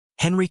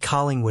Henry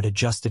Collingwood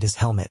adjusted his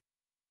helmet,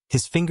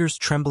 his fingers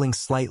trembling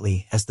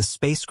slightly as the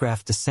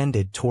spacecraft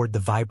descended toward the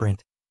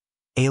vibrant,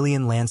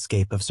 alien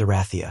landscape of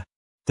Zerathia.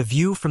 The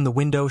view from the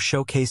window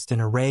showcased an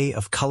array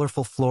of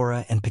colorful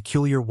flora and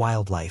peculiar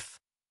wildlife,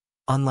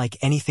 unlike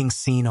anything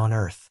seen on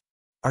Earth.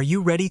 "Are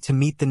you ready to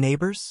meet the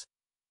neighbors?"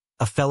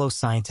 a fellow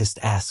scientist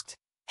asked,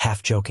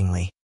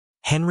 half-jokingly.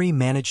 Henry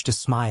managed to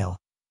smile,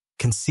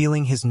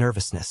 concealing his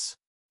nervousness.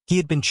 He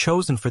had been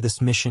chosen for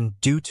this mission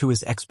due to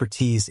his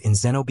expertise in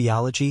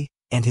xenobiology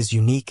and his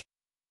unique,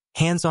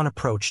 hands-on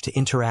approach to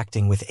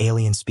interacting with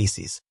alien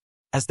species.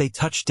 As they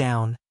touched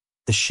down,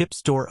 the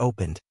ship's door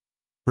opened,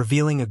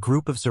 revealing a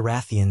group of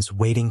Zerathians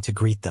waiting to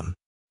greet them.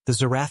 The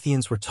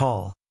Zerathians were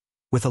tall,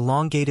 with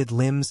elongated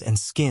limbs and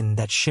skin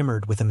that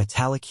shimmered with a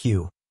metallic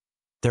hue,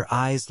 their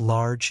eyes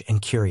large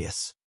and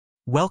curious.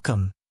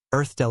 "Welcome,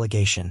 Earth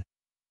delegation."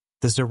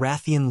 The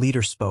Zerathian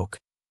leader spoke,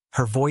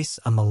 her voice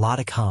a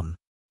melodic hum.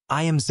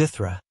 "I am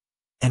Zithra,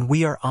 and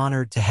we are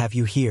honored to have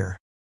you here."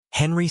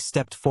 Henry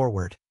stepped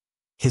forward,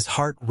 his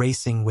heart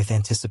racing with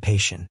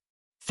anticipation.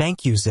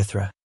 "Thank you,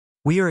 Zithra.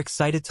 We are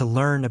excited to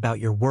learn about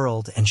your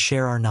world and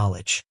share our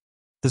knowledge."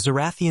 The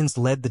Zerathians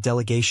led the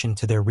delegation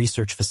to their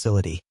research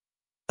facility,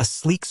 a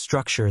sleek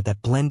structure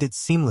that blended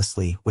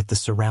seamlessly with the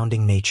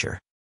surrounding nature.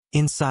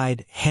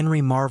 Inside,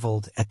 Henry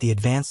marveled at the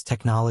advanced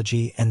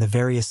technology and the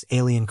various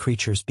alien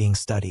creatures being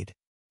studied.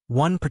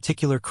 One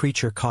particular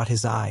creature caught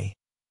his eye,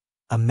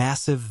 a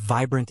massive,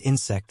 vibrant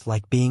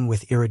insect-like being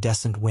with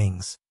iridescent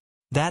wings.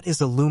 "That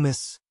is a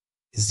Loomis,"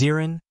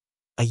 Zirin,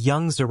 a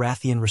young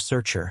Zerathian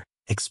researcher,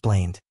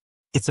 explained.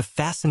 "It's a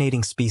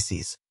fascinating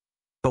species,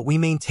 but we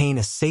maintain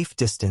a safe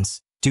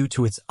distance due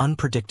to its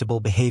unpredictable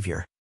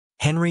behavior."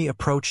 Henry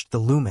approached the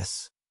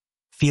Loomis,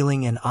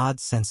 feeling an odd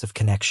sense of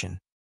connection.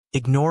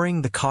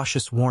 Ignoring the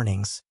cautious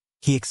warnings,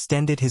 he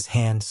extended his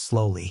hand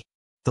slowly.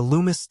 The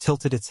Loomis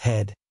tilted its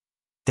head,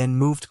 then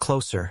moved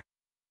closer,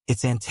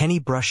 its antennae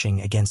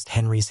brushing against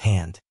Henry's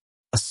hand.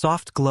 A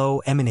soft glow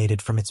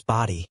emanated from its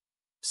body,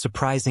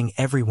 surprising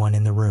everyone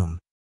in the room.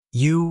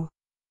 You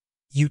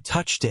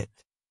touched it,"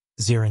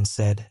 Zirin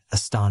said,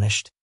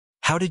 astonished.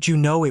 "How did you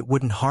know it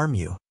wouldn't harm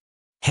you?"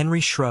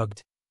 Henry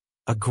shrugged,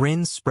 a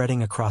grin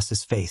spreading across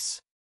his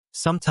face.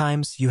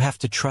 "Sometimes you have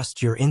to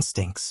trust your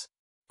instincts.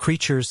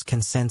 Creatures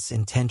can sense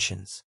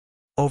intentions."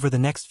 Over the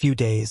next few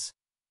days,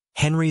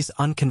 Henry's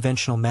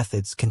unconventional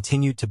methods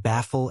continued to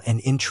baffle and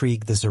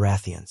intrigue the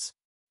Zerathians.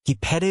 He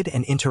petted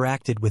and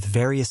interacted with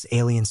various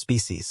alien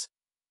species,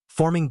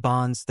 forming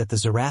bonds that the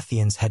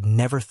Zerathians had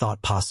never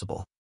thought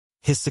possible.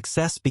 His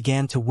success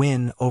began to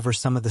win over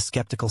some of the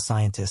skeptical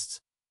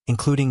scientists,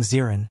 including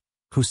Zirin,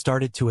 who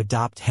started to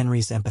adopt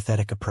Henry's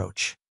empathetic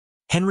approach.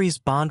 Henry's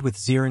bond with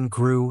Zirin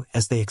grew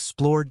as they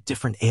explored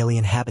different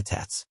alien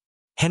habitats.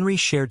 Henry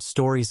shared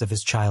stories of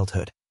his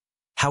childhood,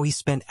 how he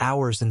spent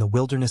hours in the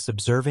wilderness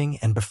observing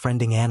and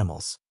befriending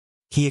animals.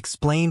 He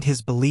explained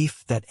his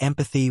belief that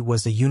empathy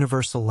was a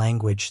universal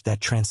language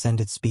that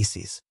transcended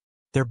species.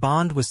 Their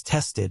bond was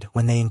tested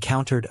when they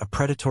encountered a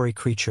predatory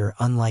creature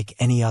unlike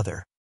any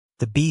other.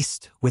 The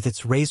beast, with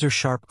its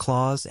razor-sharp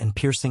claws and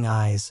piercing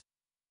eyes,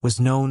 was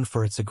known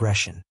for its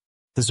aggression.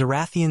 The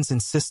Zerathians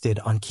insisted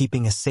on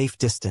keeping a safe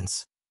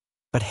distance,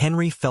 but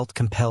Henry felt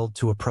compelled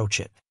to approach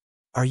it.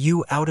 "Are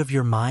you out of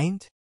your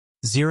mind?"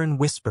 Zirin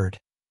whispered,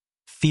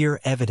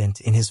 fear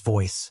evident in his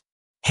voice.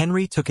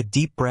 Henry took a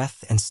deep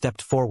breath and stepped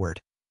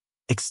forward,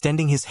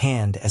 extending his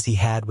hand as he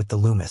had with the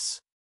Loomis.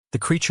 The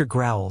creature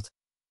growled,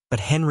 but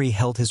Henry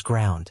held his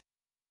ground,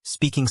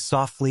 speaking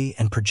softly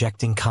and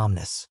projecting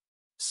calmness.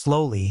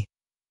 Slowly,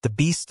 the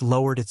beast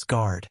lowered its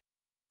guard,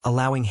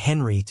 allowing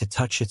Henry to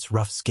touch its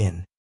rough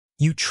skin.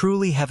 "You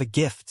truly have a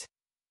gift,"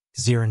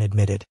 Zirin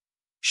admitted,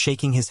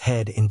 shaking his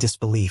head in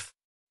disbelief.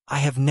 "I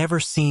have never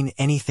seen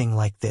anything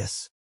like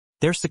this."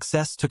 Their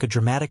success took a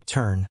dramatic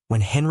turn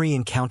when Henry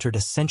encountered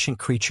a sentient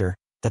creature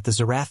that the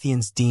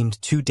Zerathians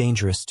deemed too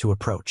dangerous to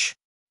approach.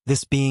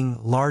 This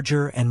being,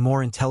 larger and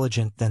more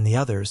intelligent than the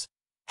others,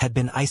 had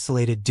been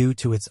isolated due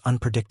to its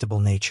unpredictable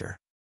nature.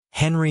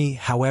 Henry,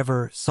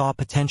 however, saw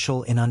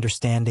potential in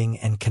understanding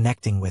and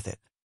connecting with it.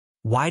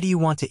 "Why do you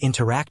want to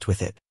interact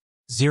with it?"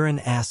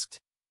 Zirin asked,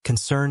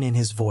 concern in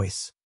his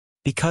voice.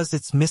 "Because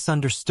it's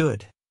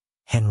misunderstood,"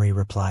 Henry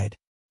replied.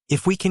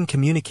 "If we can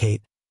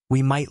communicate,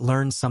 we might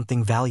learn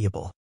something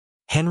valuable."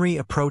 Henry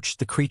approached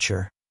the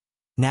creature,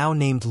 now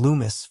named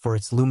Loomis for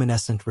its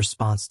luminescent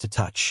response to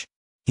touch.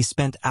 He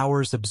spent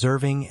hours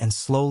observing and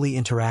slowly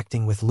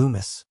interacting with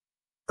Loomis,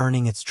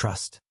 earning its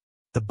trust.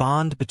 The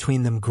bond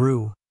between them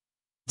grew,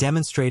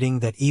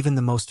 demonstrating that even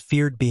the most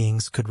feared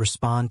beings could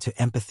respond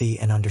to empathy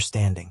and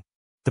understanding.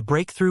 The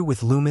breakthrough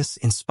with Loomis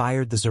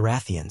inspired the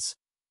Zerathians,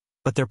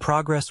 but their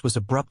progress was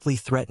abruptly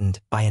threatened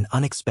by an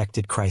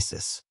unexpected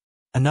crisis.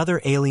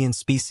 Another alien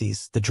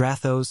species, the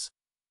Drathos,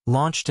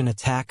 launched an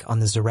attack on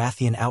the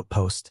Zerathian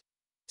outpost,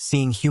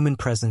 seeing human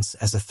presence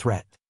as a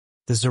threat.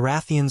 The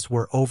Zerathians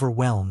were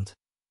overwhelmed,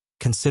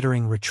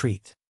 considering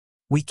retreat.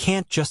 "We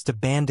can't just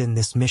abandon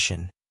this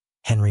mission,"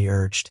 Henry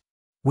urged.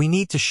 "We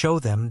need to show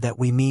them that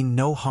we mean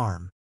no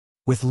harm."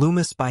 With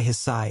Loomis by his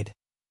side,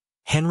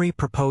 Henry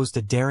proposed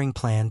a daring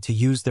plan to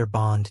use their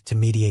bond to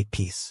mediate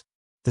peace.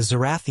 The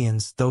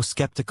Zarathians, though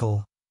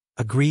skeptical,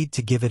 agreed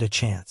to give it a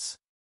chance.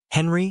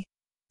 Henry,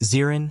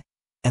 Zirin,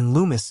 and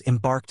Loomis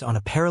embarked on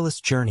a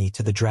perilous journey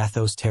to the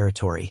Drathos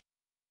territory,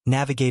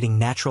 navigating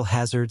natural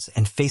hazards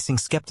and facing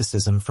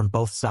skepticism from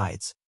both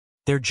sides.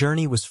 Their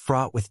journey was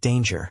fraught with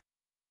danger,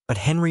 but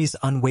Henry's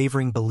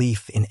unwavering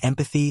belief in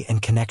empathy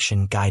and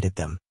connection guided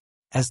them.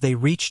 As they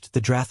reached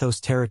the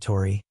Drathos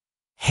territory,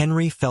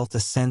 Henry felt a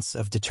sense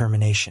of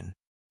determination.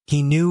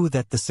 He knew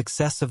that the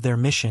success of their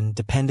mission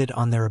depended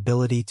on their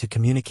ability to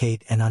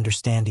communicate and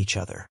understand each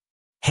other.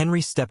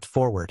 Henry stepped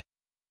forward,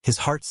 his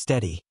heart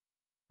steady,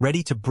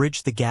 ready to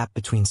bridge the gap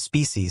between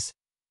species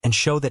and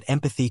show that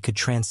empathy could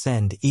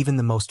transcend even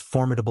the most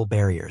formidable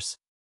barriers.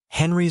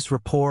 Henry's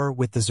rapport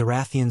with the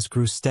Zarathians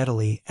grew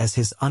steadily as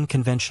his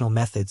unconventional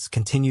methods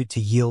continued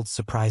to yield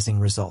surprising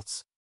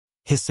results.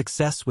 His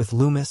success with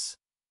Loomis,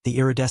 the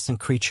iridescent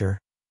creature,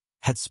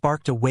 had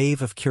sparked a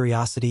wave of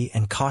curiosity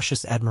and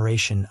cautious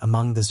admiration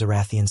among the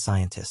Zarathian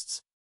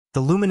scientists.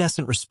 The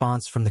luminescent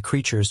response from the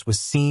creatures was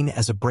seen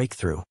as a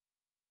breakthrough,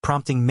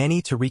 prompting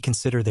many to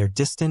reconsider their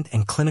distant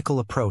and clinical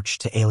approach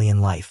to alien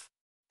life.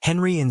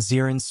 Henry and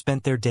Zirin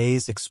spent their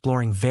days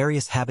exploring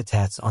various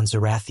habitats on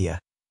Zarathia,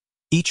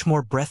 each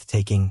more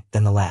breathtaking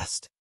than the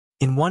last.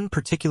 In one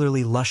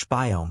particularly lush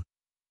biome,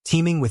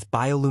 teeming with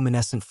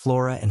bioluminescent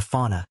flora and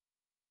fauna,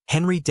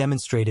 Henry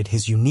demonstrated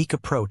his unique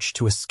approach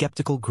to a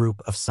skeptical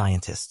group of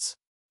scientists.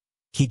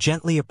 He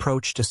gently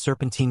approached a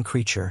serpentine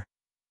creature,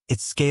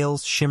 its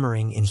scales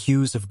shimmering in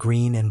hues of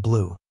green and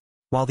blue.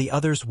 While the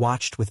others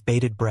watched with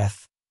bated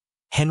breath,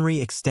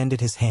 Henry extended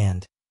his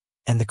hand,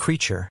 and the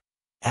creature,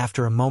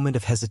 after a moment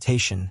of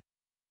hesitation,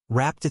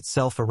 wrapped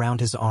itself around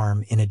his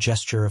arm in a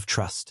gesture of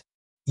trust.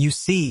 "You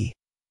see,"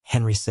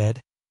 Henry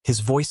said, his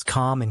voice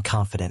calm and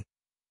confident,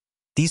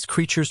 "these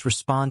creatures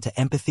respond to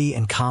empathy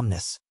and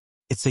calmness.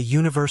 It's a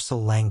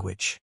universal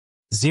language."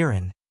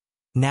 Zirin,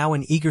 now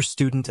an eager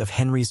student of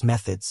Henry's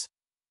methods,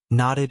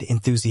 nodded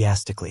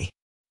enthusiastically.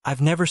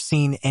 "I've never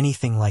seen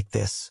anything like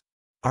this.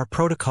 Our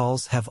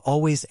protocols have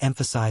always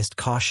emphasized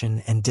caution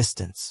and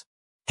distance."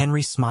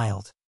 Henry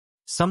smiled.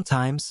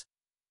 "Sometimes,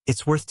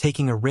 it's worth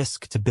taking a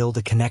risk to build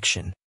a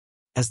connection."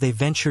 As they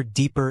ventured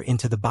deeper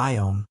into the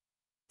biome,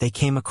 they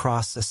came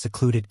across a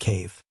secluded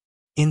cave.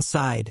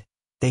 Inside,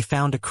 they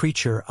found a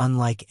creature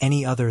unlike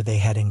any other they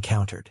had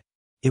encountered.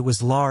 It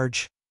was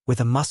large, with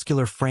a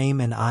muscular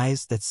frame and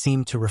eyes that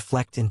seemed to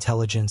reflect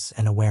intelligence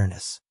and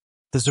awareness.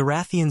 The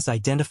Zarathians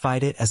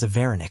identified it as a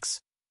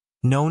Varanix,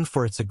 known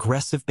for its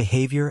aggressive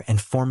behavior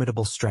and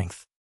formidable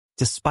strength.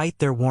 Despite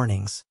their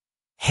warnings,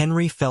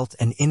 Henry felt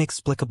an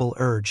inexplicable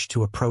urge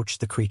to approach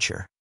the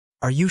creature.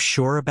 "Are you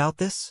sure about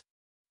this?"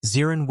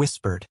 Zirin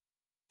whispered,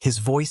 his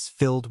voice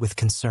filled with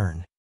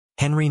concern.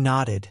 Henry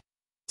nodded,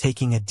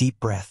 taking a deep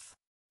breath.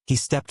 He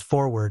stepped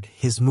forward,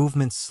 his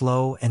movements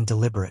slow and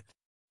deliberate.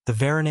 The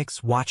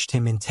Varanix watched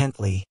him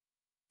intently,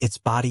 its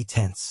body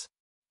tense.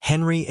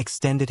 Henry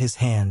extended his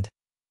hand,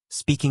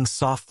 speaking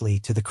softly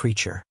to the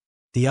creature.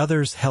 The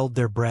others held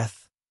their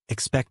breath,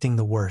 expecting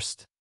the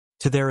worst.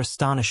 To their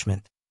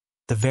astonishment,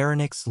 the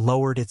Varanix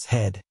lowered its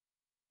head,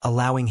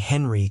 allowing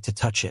Henry to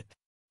touch it.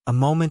 A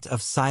moment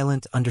of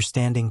silent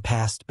understanding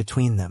passed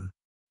between them.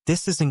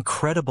 "This is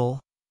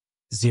incredible,"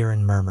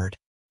 Zirin murmured.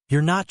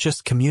 "You're not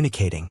just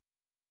communicating.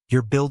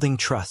 You're building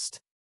trust."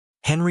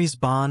 Henry's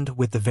bond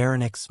with the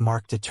Varanix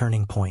marked a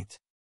turning point.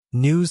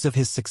 News of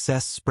his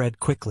success spread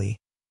quickly,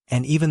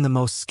 and even the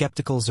most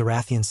skeptical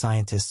Zarathian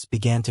scientists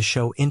began to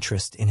show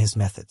interest in his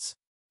methods.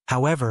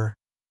 However,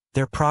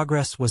 their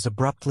progress was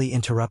abruptly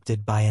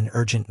interrupted by an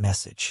urgent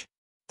message.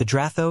 The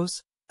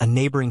Drathos, a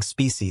neighboring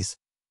species,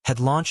 had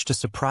launched a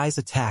surprise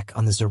attack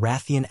on the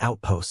Zarathian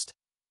outpost,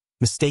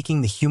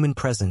 mistaking the human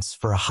presence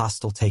for a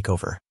hostile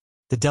takeover.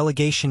 The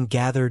delegation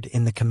gathered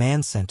in the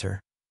command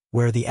center,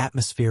 where the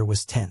atmosphere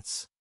was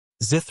tense.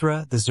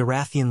 Zithra, the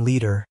Zarathian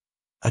leader,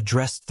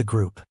 addressed the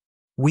group.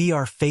 "We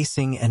are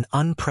facing an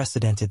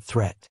unprecedented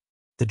threat.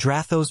 The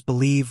Drathos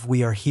believe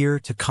we are here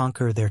to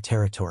conquer their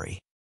territory.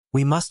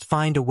 We must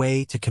find a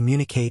way to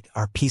communicate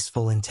our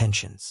peaceful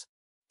intentions."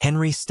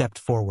 Henry stepped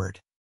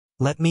forward.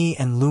 "Let me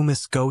and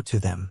Loomis go to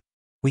them.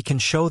 We can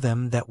show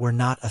them that we're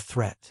not a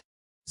threat."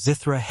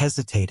 Zithra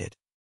hesitated.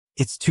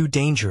 "It's too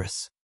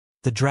dangerous.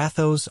 The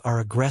Drathos are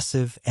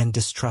aggressive and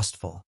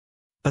distrustful."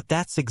 "But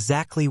that's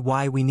exactly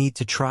why we need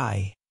to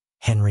try,"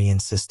 Henry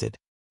insisted.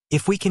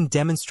 "If we can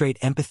demonstrate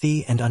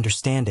empathy and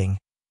understanding,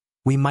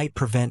 we might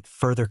prevent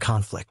further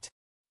conflict."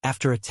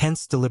 After a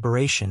tense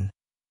deliberation,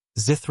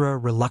 Zithra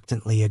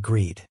reluctantly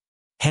agreed.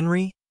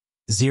 Henry,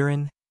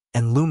 Zirin,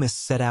 and Loomis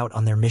set out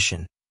on their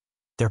mission,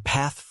 their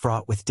path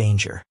fraught with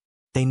danger.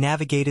 They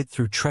navigated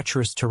through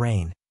treacherous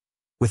terrain,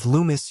 with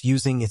Loomis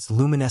using its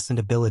luminescent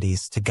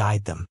abilities to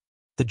guide them.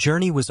 The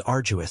journey was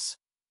arduous,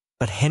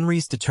 but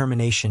Henry's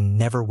determination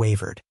never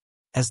wavered.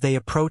 As they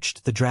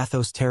approached the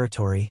Drathos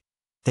territory,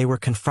 they were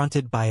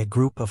confronted by a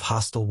group of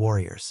hostile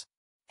warriors.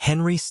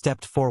 Henry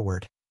stepped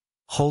forward,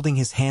 holding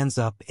his hands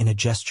up in a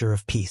gesture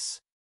of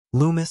peace.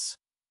 Loomis,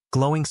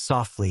 glowing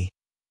softly,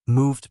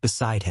 moved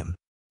beside him.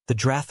 The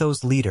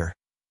Drathos leader,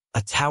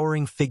 a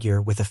towering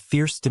figure with a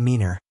fierce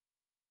demeanor,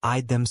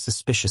 eyed them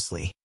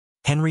suspiciously.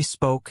 Henry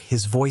spoke,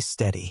 his voice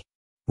steady.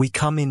 "We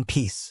come in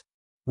peace.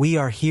 We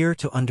are here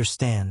to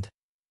understand,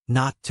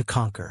 not to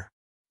conquer."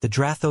 The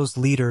Drathos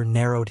leader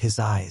narrowed his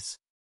eyes.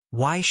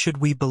 "Why should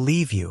we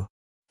believe you?"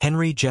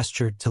 Henry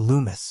gestured to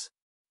Loomis.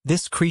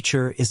 "This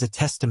creature is a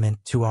testament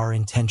to our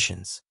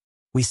intentions.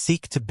 We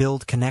seek to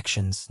build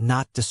connections,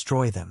 not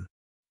destroy them."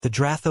 The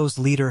Drathos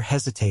leader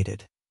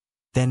hesitated,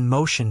 then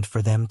motioned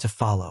for them to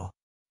follow.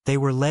 They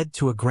were led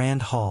to a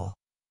grand hall,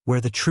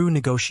 where the true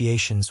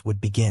negotiations would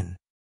begin.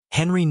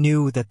 Henry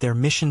knew that their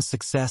mission's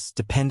success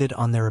depended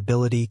on their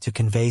ability to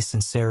convey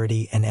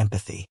sincerity and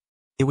empathy.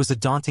 It was a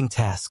daunting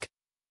task,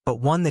 but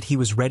one that he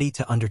was ready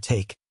to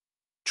undertake,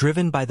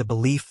 driven by the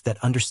belief that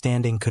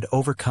understanding could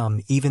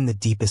overcome even the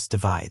deepest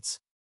divides.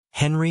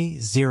 Henry,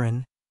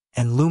 Zirin,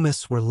 and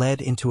Loomis were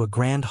led into a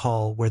grand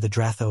hall where the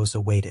Drathos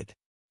awaited.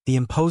 The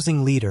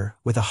imposing leader,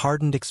 with a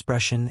hardened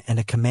expression and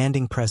a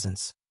commanding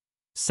presence,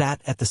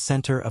 sat at the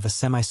center of a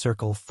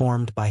semicircle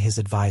formed by his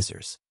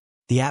advisors.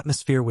 The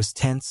atmosphere was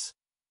tense,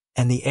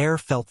 and the air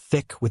felt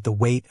thick with the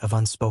weight of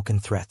unspoken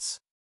threats.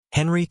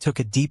 Henry took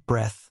a deep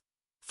breath,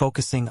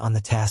 focusing on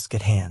the task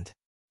at hand.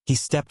 He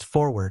stepped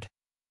forward,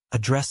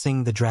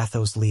 addressing the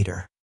Drathos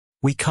leader.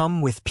 "We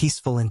come with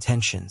peaceful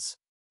intentions.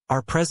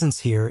 Our presence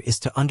here is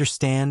to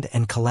understand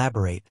and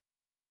collaborate,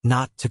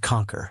 not to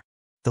conquer."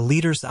 The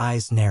leader's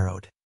eyes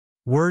narrowed.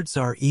 "Words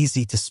are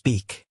easy to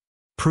speak.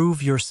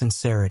 Prove your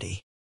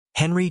sincerity."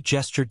 Henry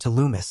gestured to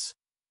Loomis,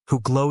 who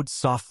glowed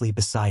softly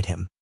beside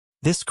him.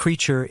 "This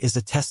creature is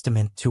a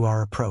testament to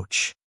our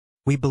approach.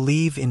 We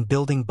believe in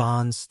building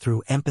bonds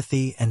through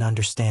empathy and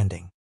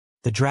understanding."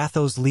 The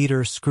Drathos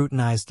leader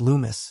scrutinized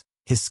Loomis,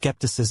 his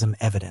skepticism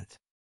evident.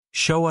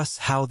 "Show us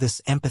how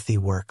this empathy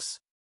works.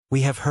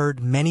 We have heard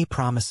many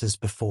promises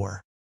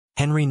before."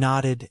 Henry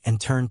nodded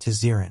and turned to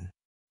Zirin.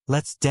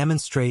 "Let's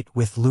demonstrate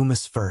with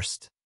Loomis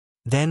first.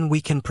 Then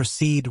we can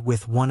proceed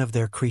with one of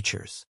their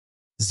creatures."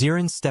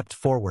 Zirin stepped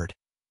forward,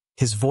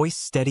 his voice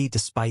steady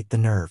despite the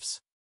nerves.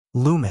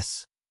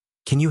 "Loomis,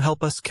 can you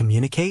help us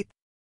communicate?"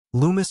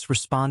 Loomis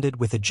responded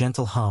with a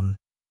gentle hum,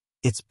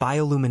 its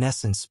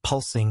bioluminescence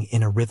pulsing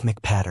in a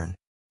rhythmic pattern.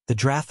 The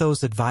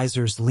Drathos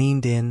advisors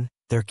leaned in,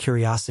 their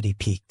curiosity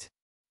piqued.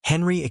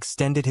 Henry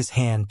extended his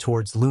hand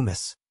towards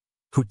Loomis,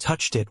 who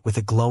touched it with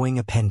a glowing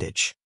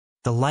appendage.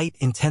 The light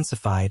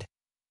intensified,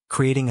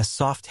 creating a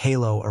soft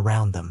halo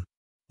around them.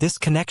 "This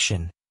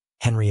connection,"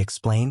 Henry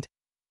explained,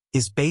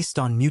 "is based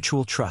on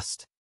mutual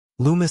trust.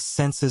 Loomis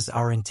senses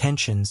our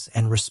intentions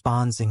and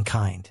responds in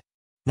kind.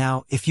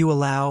 Now, if you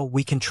allow,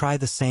 we can try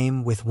the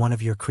same with one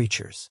of your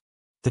creatures."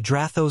 The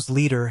Drathos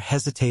leader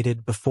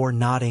hesitated before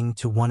nodding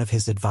to one of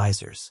his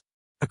advisors.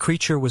 A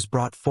creature was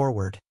brought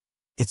forward,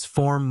 its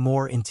form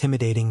more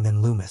intimidating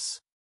than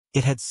Loomis.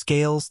 It had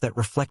scales that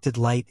reflected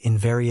light in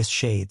various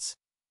shades,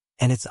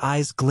 and its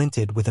eyes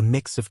glinted with a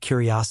mix of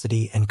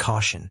curiosity and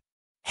caution.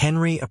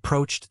 Henry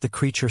approached the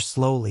creature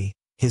slowly,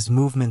 his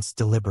movements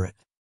deliberate.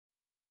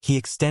 He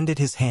extended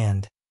his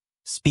hand,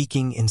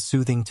 speaking in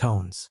soothing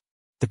tones.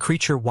 The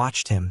creature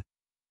watched him,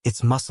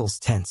 its muscles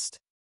tensed.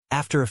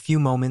 After a few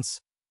moments,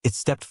 it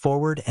stepped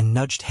forward and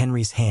nudged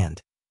Henry's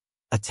hand,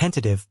 a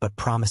tentative but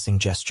promising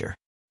gesture.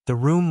 The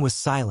room was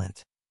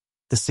silent,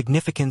 the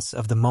significance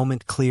of the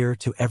moment clear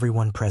to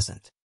everyone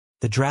present.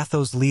 The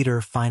Drathos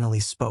leader finally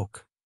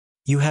spoke.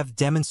 "You have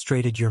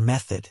demonstrated your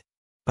method,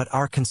 but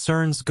our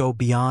concerns go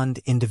beyond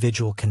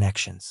individual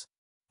connections.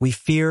 We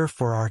fear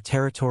for our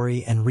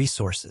territory and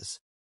resources."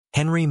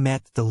 Henry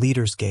met the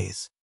leader's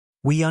gaze.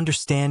 "We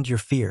understand your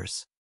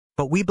fears,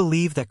 but we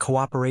believe that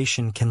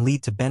cooperation can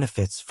lead to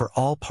benefits for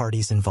all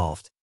parties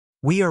involved.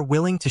 We are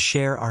willing to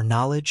share our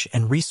knowledge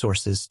and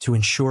resources to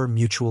ensure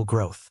mutual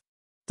growth."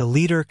 The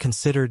leader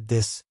considered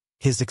this,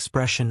 his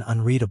expression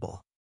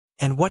unreadable.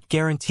 "And what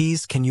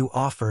guarantees can you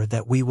offer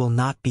that we will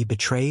not be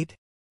betrayed?"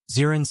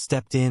 Zirin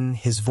stepped in,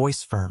 his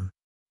voice firm.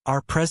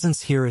 "Our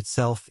presence here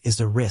itself is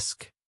a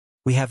risk.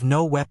 We have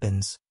no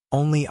weapons,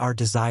 only our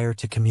desire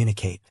to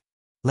communicate.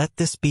 Let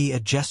this be a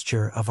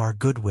gesture of our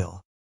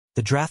goodwill."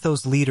 The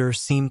Drathos leader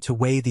seemed to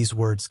weigh these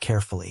words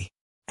carefully.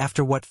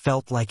 After what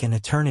felt like an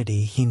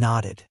eternity, he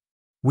nodded.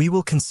 "We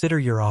will consider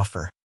your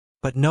offer,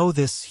 but know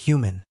this,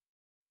 human.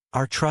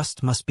 Our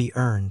trust must be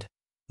earned,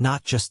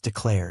 not just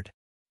declared."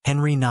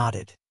 Henry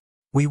nodded.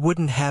 "We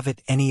wouldn't have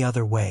it any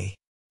other way.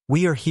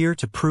 We are here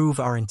to prove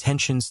our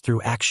intentions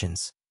through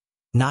actions,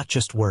 not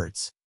just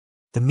words."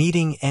 The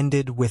meeting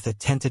ended with a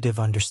tentative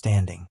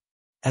understanding.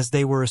 As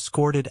they were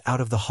escorted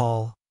out of the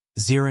hall,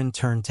 Zirin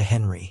turned to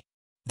Henry.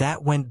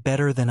 "That went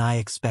better than I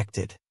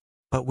expected,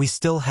 but we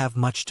still have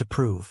much to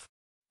prove."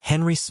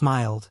 Henry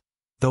smiled,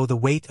 though the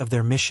weight of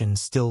their mission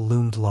still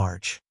loomed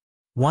large.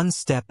 "One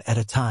step at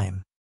a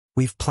time.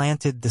 We've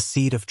planted the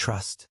seed of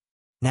trust.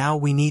 Now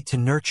we need to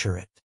nurture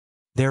it."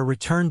 Their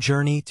return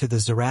journey to the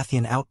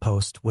Zarathian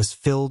outpost was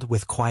filled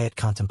with quiet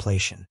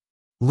contemplation.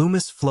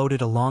 Loomis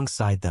floated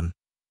alongside them,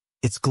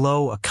 its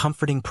glow a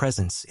comforting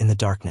presence in the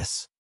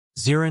darkness.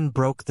 Zirin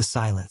broke the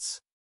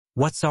silence.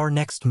 What's our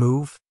next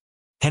move?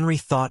 Henry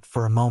thought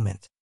for a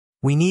moment.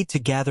 We need to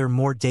gather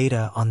more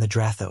data on the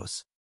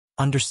Drathos,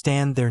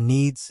 understand their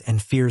needs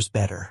and fears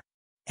better,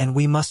 and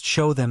we must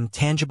show them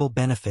tangible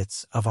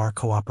benefits of our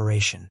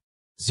cooperation.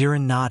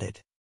 Zirin nodded.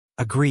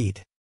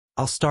 Agreed.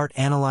 I'll start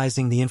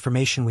analyzing the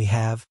information we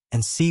have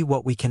and see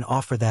what we can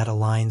offer that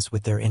aligns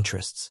with their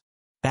interests.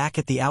 Back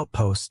at the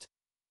outpost,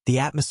 the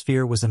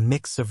atmosphere was a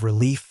mix of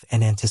relief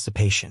and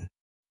anticipation.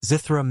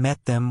 Zithra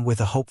met them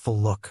with a hopeful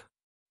look.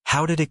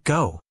 How did it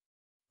go?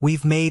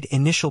 We've made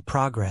initial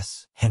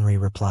progress, Henry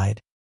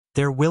replied.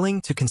 They're willing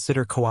to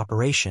consider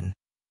cooperation,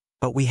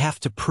 but we have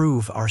to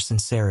prove our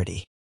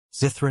sincerity.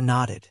 Zithra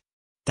nodded.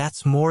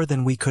 That's more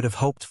than we could have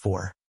hoped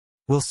for.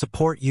 We'll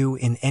support you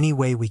in any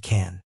way we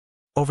can.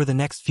 Over the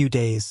next few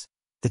days,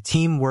 the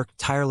team worked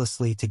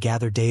tirelessly to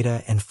gather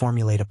data and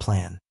formulate a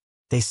plan.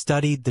 They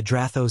studied the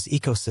Drathos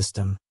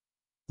ecosystem,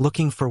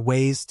 looking for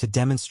ways to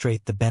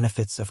demonstrate the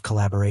benefits of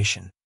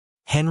collaboration.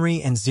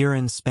 Henry and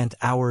Zirin spent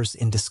hours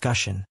in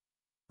discussion,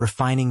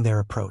 refining their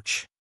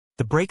approach.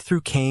 The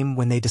breakthrough came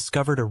when they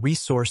discovered a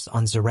resource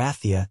on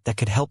Zerathia that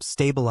could help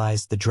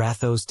stabilize the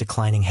Drathos'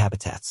 declining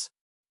habitats.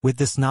 With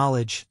this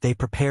knowledge, they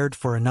prepared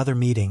for another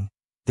meeting,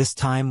 this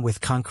time with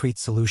concrete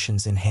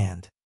solutions in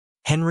hand.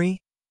 Henry,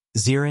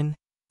 Zirin,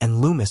 and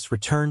Loomis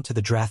returned to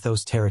the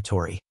Drathos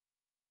territory,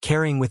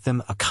 carrying with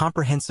them a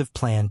comprehensive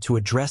plan to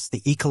address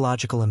the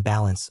ecological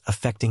imbalance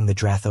affecting the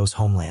Drathos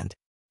homeland.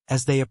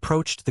 As they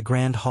approached the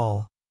Grand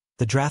Hall,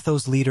 the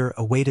Drathos leader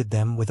awaited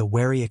them with a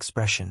wary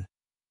expression,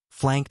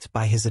 flanked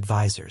by his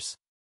advisors.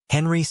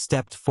 Henry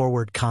stepped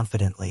forward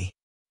confidently.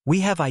 We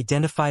have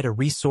identified a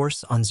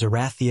resource on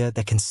Zerathia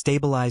that can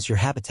stabilize your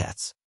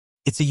habitats.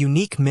 It's a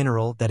unique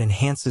mineral that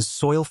enhances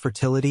soil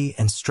fertility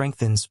and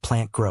strengthens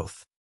plant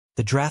growth.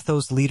 The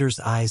Drathos leader's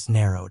eyes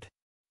narrowed.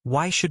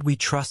 Why should we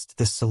trust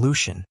this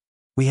solution?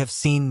 We have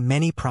seen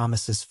many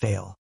promises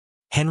fail.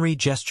 Henry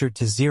gestured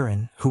to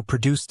Zirin, who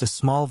produced a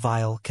small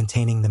vial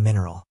containing the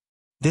mineral.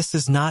 This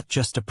is not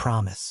just a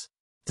promise.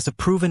 It's a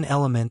proven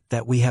element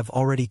that we have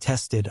already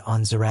tested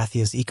on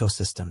Zerathia's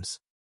ecosystems.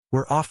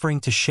 We're offering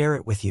to share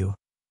it with you,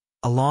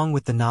 along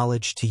with the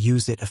knowledge to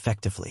use it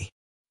effectively.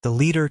 The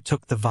leader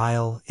took the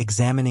vial,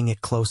 examining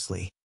it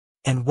closely.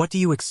 And what do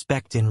you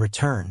expect in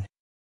return?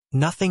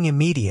 Nothing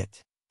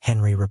immediate,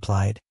 Henry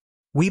replied.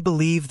 We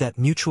believe that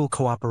mutual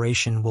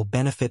cooperation will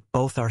benefit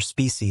both our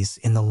species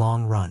in the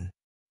long run.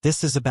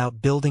 This is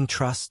about building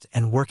trust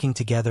and working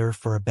together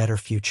for a better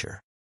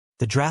future.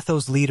 The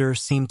Drathos leader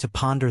seemed to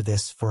ponder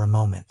this for a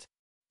moment.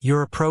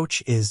 Your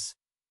approach is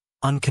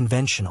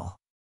unconventional,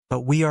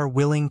 but we are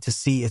willing to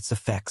see its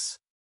effects.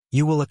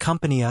 You will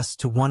accompany us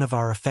to one of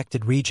our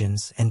affected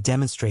regions and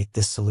demonstrate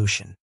this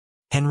solution.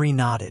 Henry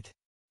nodded.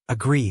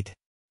 Agreed.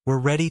 We're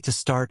ready to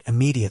start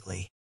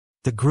immediately.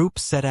 The group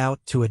set out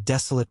to a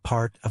desolate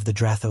part of the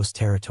Drathos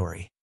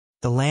territory.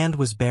 The land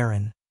was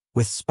barren,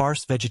 with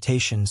sparse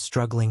vegetation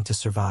struggling to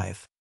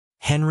survive.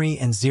 Henry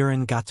and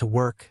Zirin got to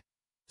work,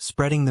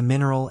 spreading the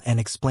mineral and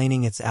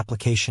explaining its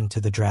application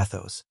to the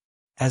Drathos.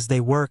 As they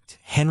worked,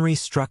 Henry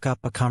struck up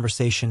a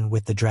conversation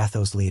with the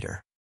Drathos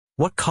leader.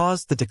 What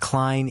caused the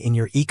decline in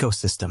your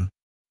ecosystem?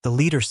 The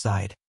leader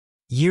sighed.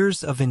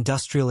 Years of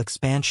industrial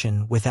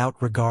expansion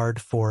without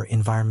regard for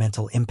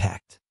environmental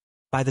impact.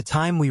 By the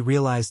time we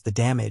realized the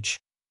damage,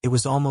 it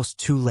was almost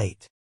too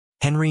late.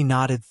 Henry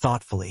nodded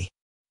thoughtfully.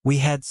 We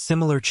had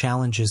similar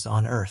challenges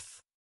on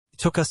Earth. It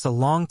took us a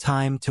long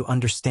time to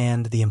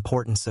understand the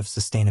importance of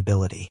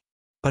sustainability.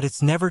 But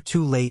it's never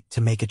too late to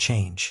make a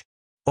change.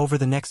 Over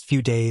the next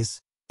few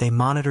days, they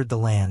monitored the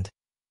land,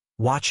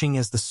 watching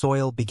as the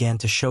soil began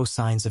to show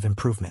signs of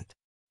improvement.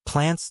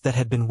 Plants that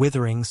had been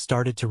withering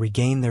started to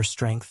regain their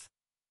strength,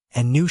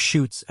 and new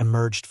shoots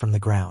emerged from the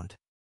ground.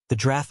 The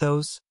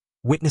Drathos,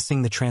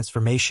 witnessing the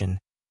transformation,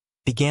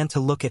 began to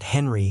look at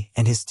Henry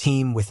and his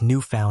team with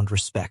newfound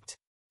respect.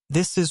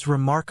 This is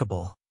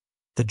remarkable,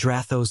 the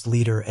Drathos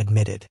leader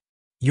admitted.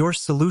 Your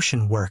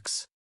solution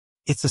works.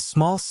 It's a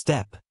small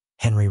step,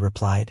 Henry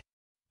replied,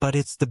 but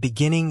it's the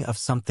beginning of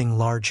something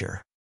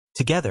larger.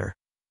 Together,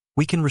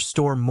 we can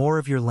restore more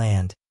of your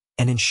land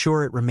and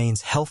ensure it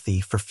remains healthy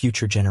for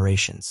future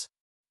generations.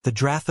 The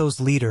Drathos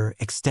leader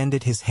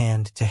extended his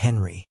hand to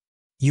Henry.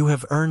 You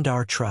have earned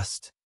our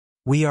trust.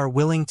 We are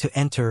willing to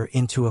enter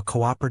into a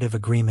cooperative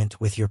agreement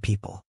with your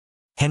people.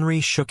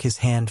 Henry shook his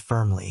hand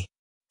firmly.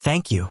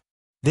 Thank you.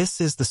 This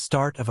is the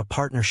start of a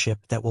partnership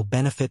that will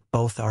benefit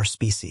both our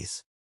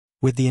species.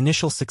 With the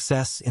initial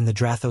success in the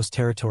Drathos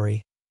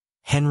territory,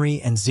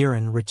 Henry and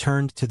Zirin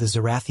returned to the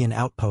Zerathian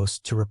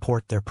outpost to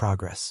report their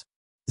progress.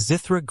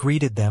 Zithra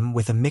greeted them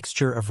with a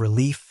mixture of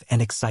relief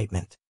and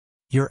excitement.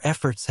 Your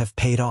efforts have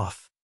paid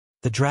off.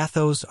 The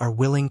Drathos are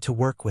willing to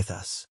work with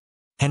us.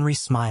 Henry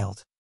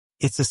smiled.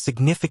 It's a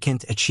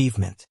significant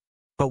achievement,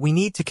 but we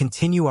need to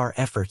continue our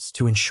efforts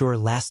to ensure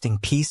lasting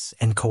peace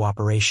and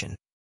cooperation.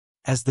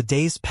 As the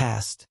days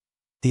passed,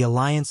 the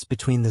alliance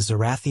between the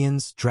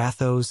Zerathians,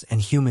 Drathos,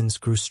 and humans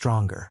grew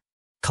stronger.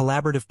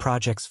 Collaborative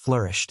projects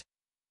flourished,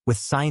 with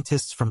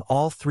scientists from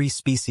all three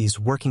species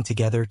working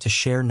together to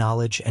share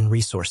knowledge and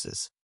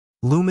resources.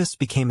 Loomis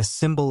became a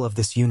symbol of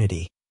this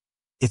unity,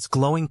 its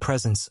glowing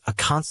presence a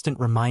constant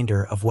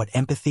reminder of what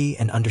empathy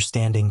and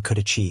understanding could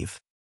achieve.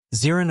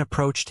 Zirin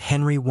approached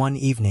Henry one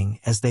evening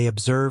as they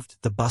observed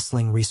the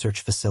bustling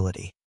research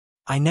facility.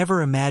 "I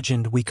never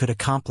imagined we could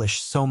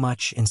accomplish so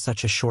much in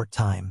such a short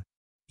time.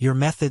 Your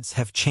methods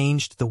have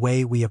changed the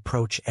way we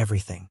approach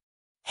everything."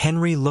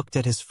 Henry looked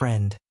at his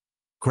friend,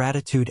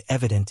 gratitude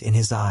evident in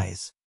his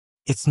eyes.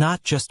 "It's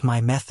not just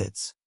my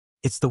methods.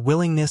 It's the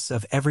willingness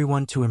of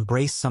everyone to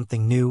embrace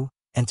something new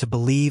and to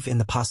believe in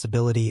the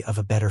possibility of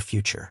a better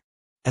future."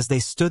 As they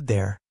stood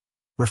there,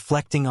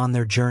 reflecting on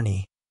their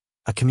journey,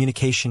 a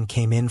communication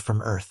came in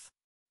from Earth.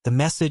 The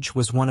message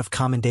was one of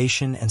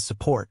commendation and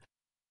support,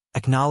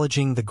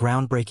 acknowledging the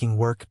groundbreaking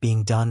work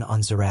being done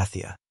on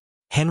Zerathia.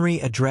 Henry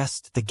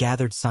addressed the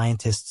gathered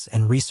scientists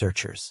and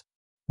researchers.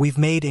 "We've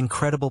made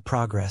incredible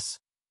progress,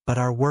 but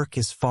our work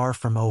is far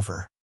from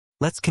over.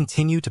 Let's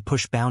continue to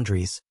push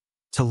boundaries,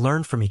 to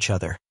learn from each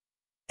other,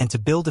 and to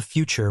build a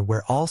future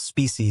where all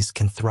species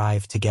can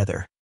thrive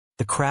together."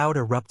 The crowd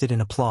erupted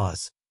in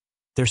applause,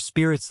 their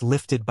spirits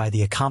lifted by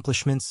the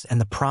accomplishments and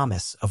the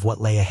promise of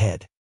what lay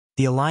ahead.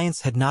 The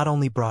alliance had not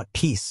only brought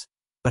peace,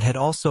 but had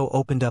also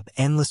opened up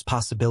endless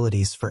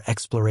possibilities for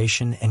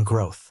exploration and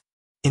growth.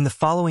 In the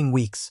following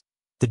weeks,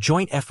 the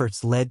joint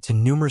efforts led to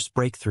numerous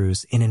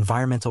breakthroughs in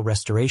environmental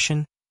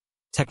restoration,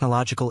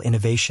 technological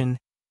innovation,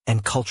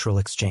 and cultural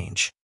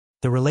exchange.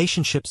 The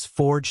relationships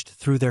forged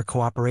through their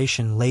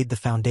cooperation laid the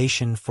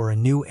foundation for a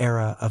new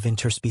era of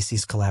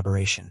interspecies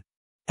collaboration.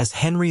 As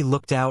Henry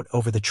looked out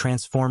over the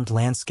transformed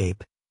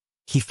landscape,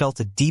 he felt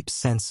a deep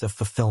sense of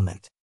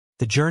fulfillment.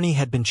 The journey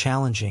had been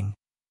challenging,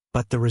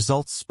 but the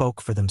results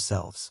spoke for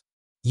themselves.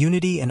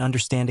 Unity and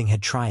understanding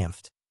had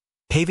triumphed,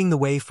 paving the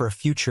way for a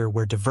future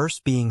where diverse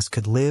beings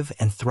could live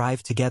and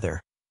thrive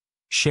together,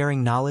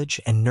 sharing knowledge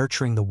and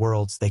nurturing the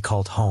worlds they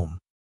called home.